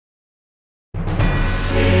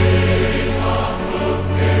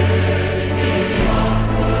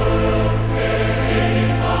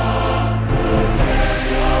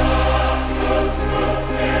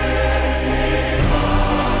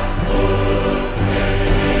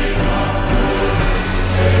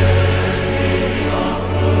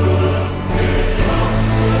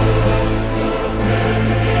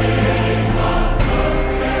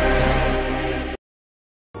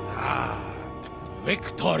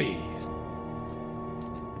breathe.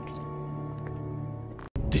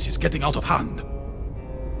 This is getting out of hand.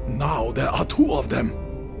 Now there are two of them.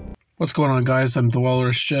 What's going on, guys? I'm the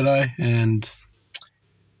Walrus Jedi, and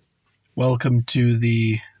welcome to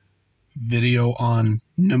the video on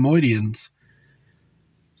Neimoidians.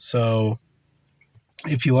 So,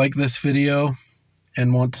 if you like this video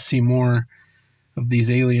and want to see more of these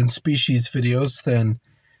alien species videos, then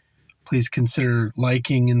please consider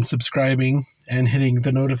liking and subscribing and hitting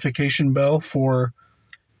the notification bell for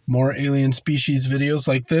more alien species videos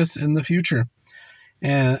like this in the future.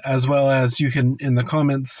 And as well as you can, in the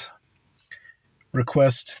comments,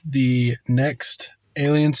 request the next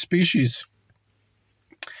alien species.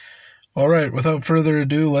 All right, without further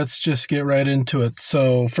ado, let's just get right into it.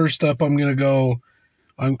 So first up, I'm gonna go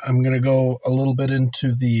a little bit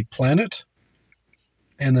into the planet,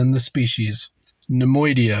 and then the species.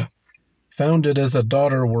 Neimoidia. Founded as a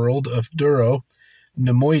daughter world of Duro,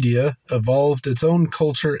 Neimoidia evolved its own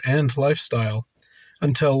culture and lifestyle,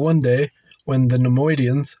 until one day when the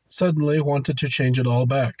Neimoidians suddenly wanted to change it all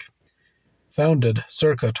back. Founded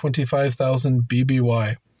circa 25,000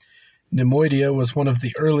 BBY, Neimoidia was one of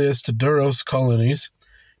the earliest Duros colonies,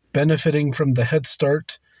 benefiting from the head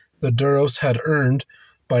start the Duros had earned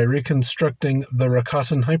by reconstructing the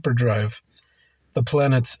Rakatan hyperdrive. The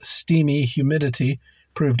planet's steamy humidity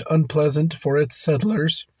proved unpleasant for its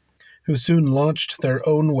settlers, who soon launched their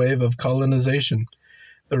own wave of colonization.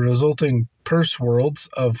 The resulting purse worlds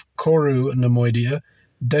of Koru Neimoidia,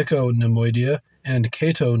 Deco Neimoidia, and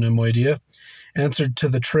Kato Neimoidia answered to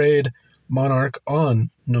the trade monarch on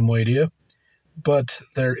Neimoidia, but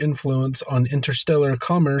their influence on interstellar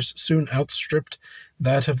commerce soon outstripped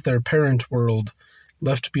that of their parent world.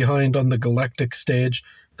 Left behind on the galactic stage,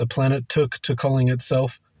 the planet took to calling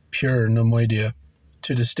itself Pure Neimoidia,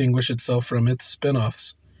 to distinguish itself from its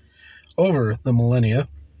spin-offs. Over the millennia,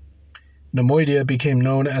 Neimoidia became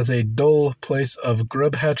known as a dull place of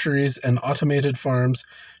grub hatcheries and automated farms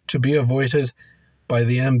to be avoided by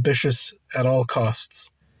the ambitious at all costs.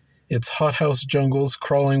 Its hothouse jungles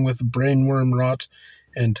crawling with brainworm rot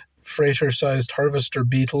and freighter-sized harvester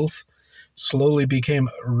beetles slowly became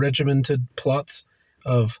regimented plots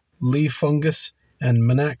of leaf fungus and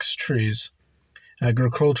manax trees.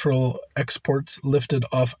 Agricultural exports lifted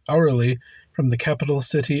off hourly from the capital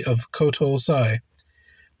city of Koto Sai.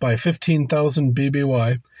 By 15,000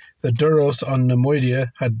 BBY, the Duros on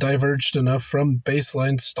Neimoidia had diverged enough from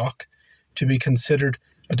baseline stock to be considered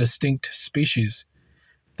a distinct species.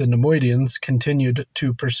 The Neimoidians continued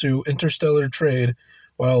to pursue interstellar trade,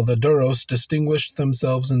 while the Duros distinguished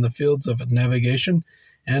themselves in the fields of navigation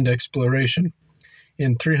and exploration.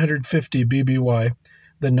 In 350 BBY,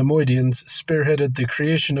 the Neimoidians spearheaded the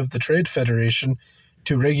creation of the Trade Federation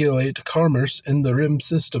to regulate commerce in the Rim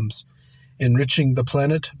systems, enriching the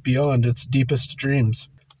planet beyond its deepest dreams.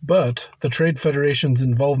 But the Trade Federation's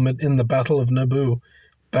involvement in the Battle of Naboo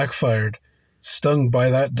backfired. Stung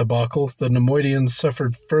by that debacle, the Neimoidians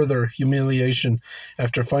suffered further humiliation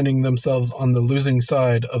after finding themselves on the losing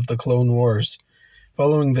side of the Clone Wars.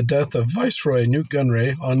 Following the death of Viceroy Nute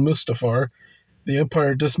Gunray on Mustafar, the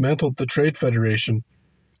Empire dismantled the Trade Federation.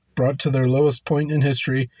 Brought to their lowest point in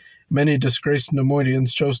history, many disgraced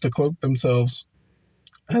Neimoidians chose to cloak themselves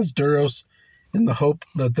as Duros in the hope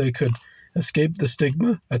that they could escape the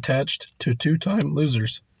stigma attached to two-time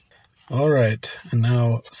losers. Alright, and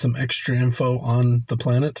now some extra info on the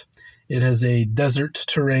planet. It has a desert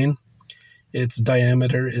terrain. Its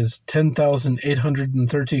diameter is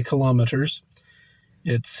 10,830 kilometers.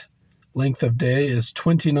 Its length of day is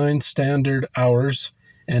 29 standard hours,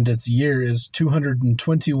 and its year is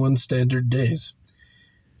 221 standard days.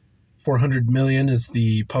 400 million is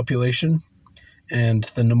the population, and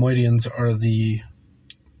the Neimoidians are the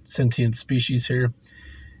sentient species here.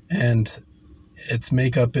 And its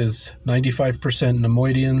makeup is 95%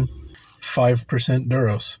 Neimoidian, 5%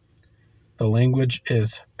 Duros. The language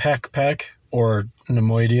is Pak or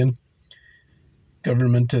Neimoidian.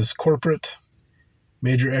 Government is corporate.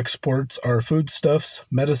 Major exports are foodstuffs,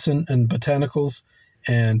 medicine, and botanicals,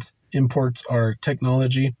 and imports are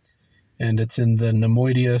technology, and it's in the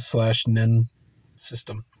Neimoidia/Nen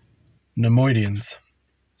system. Neimoidians.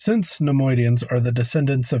 Since Neimoidians are the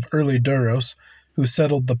descendants of early Duros, who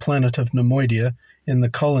settled the planet of Neimoidia in the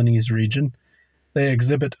colonies region, they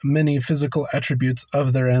exhibit many physical attributes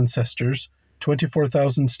of their ancestors,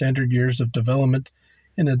 24,000 standard years of development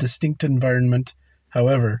in a distinct environment,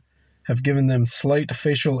 however, have given them slight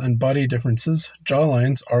facial and body differences.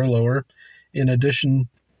 Jawlines are lower. In addition,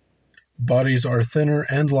 bodies are thinner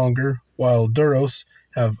and longer, while Duros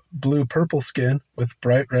have blue-purple skin with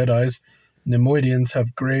bright red eyes. Neimoidians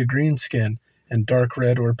have gray-green skin and dark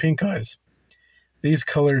red or pink eyes. These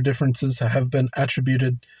color differences have been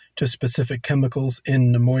attributed to specific chemicals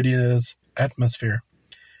in Neimoidia's atmosphere.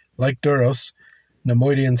 Like Duros,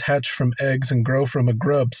 Neimoidians hatch from eggs and grow from a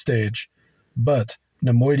grub stage, but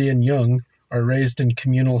Neimoidian young are raised in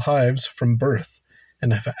communal hives from birth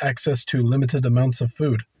and have access to limited amounts of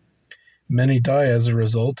food. Many die as a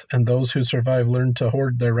result, and those who survive learn to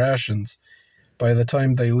hoard their rations. By the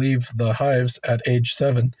time they leave the hives at age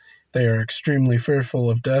 7, they are extremely fearful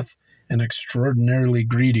of death and extraordinarily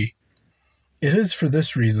greedy. It is for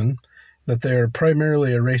this reason that they are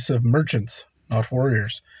primarily a race of merchants, not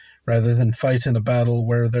warriors. Rather than fight in a battle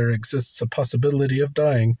where there exists a possibility of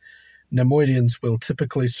dying, Neimoidians will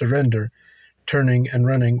typically surrender, turning and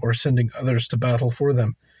running or sending others to battle for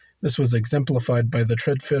them. This was exemplified by the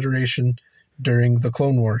Trade Federation during the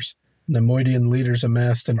Clone Wars. Neimoidian leaders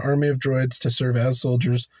amassed an army of droids to serve as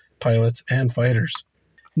soldiers, pilots, and fighters.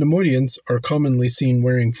 Neimoidians are commonly seen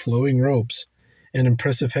wearing flowing robes and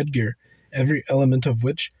impressive headgear, every element of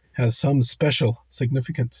which has some special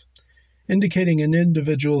significance, indicating an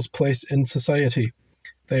individual's place in society.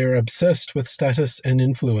 They are obsessed with status and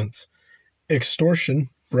influence. Extortion,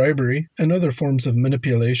 bribery, and other forms of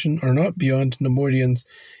manipulation are not beyond Neimoidians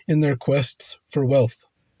in their quests for wealth,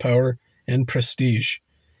 power, and prestige.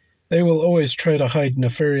 They will always try to hide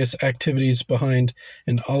nefarious activities behind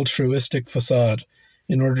an altruistic facade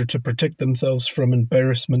in order to protect themselves from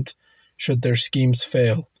embarrassment should their schemes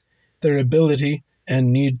fail. Their ability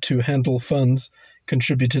and need to handle funds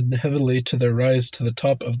contributed heavily to their rise to the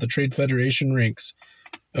top of the Trade Federation ranks,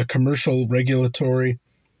 a commercial regulatory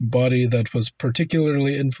body that was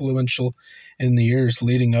particularly influential in the years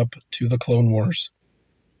leading up to the Clone Wars.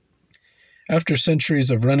 After centuries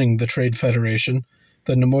of running the Trade Federation,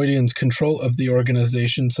 the Neimoidians' control of the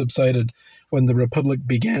organization subsided when the Republic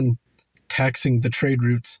began taxing the trade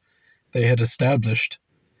routes they had established.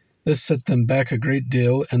 This set them back a great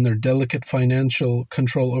deal, and their delicate financial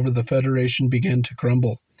control over the Federation began to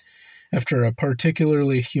crumble. After a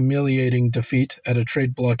particularly humiliating defeat at a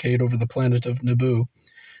trade blockade over the planet of Naboo,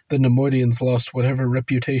 the Neimoidians lost whatever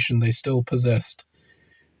reputation they still possessed.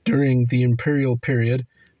 During the Imperial period,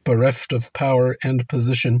 bereft of power and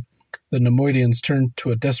position, the Neimoidians turned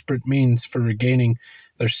to a desperate means for regaining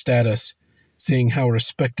their status. Seeing how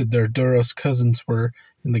respected their Duros cousins were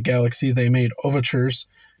in the galaxy, they made overtures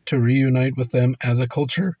to reunite with them as a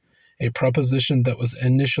culture, a proposition that was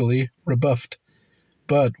initially rebuffed.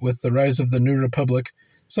 But with the rise of the New Republic,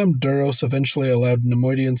 some Duros eventually allowed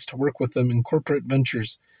Neimoidians to work with them in corporate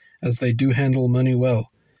ventures, as they do handle money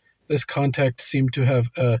well. This contact seemed to have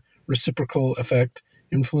a reciprocal effect,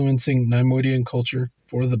 influencing Neimoidian culture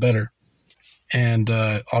for the better. And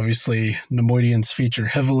obviously, Neimoidians feature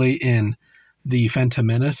heavily in the Phantom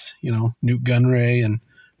Menace, Nute Gunray and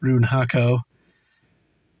Rune Hako.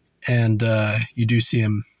 And you do see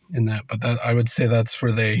him in that, but I would say that's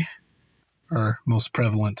where they are most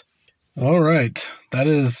prevalent. All right, that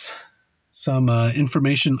is some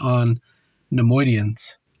information on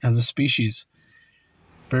Neimoidians as a species.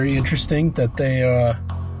 Very interesting that they are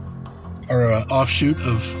an offshoot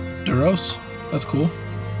of Duros. That's cool.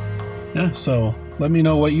 Yeah, so let me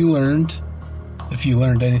know what you learned, if you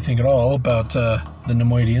learned anything at all about the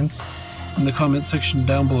Neimoidians, in the comment section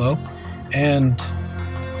down below. And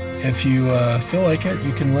if you feel like it,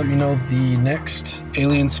 you can let me know the next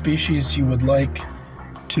alien species you would like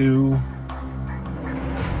to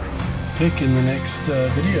pick in the next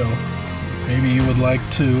video. Maybe you would like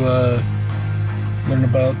to learn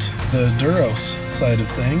about the Duros side of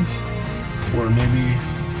things, or maybe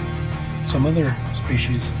some other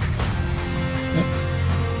species. Yep.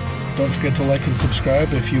 Don't forget to like and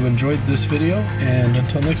subscribe if you enjoyed this video, and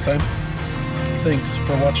until next time, thanks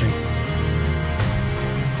for watching.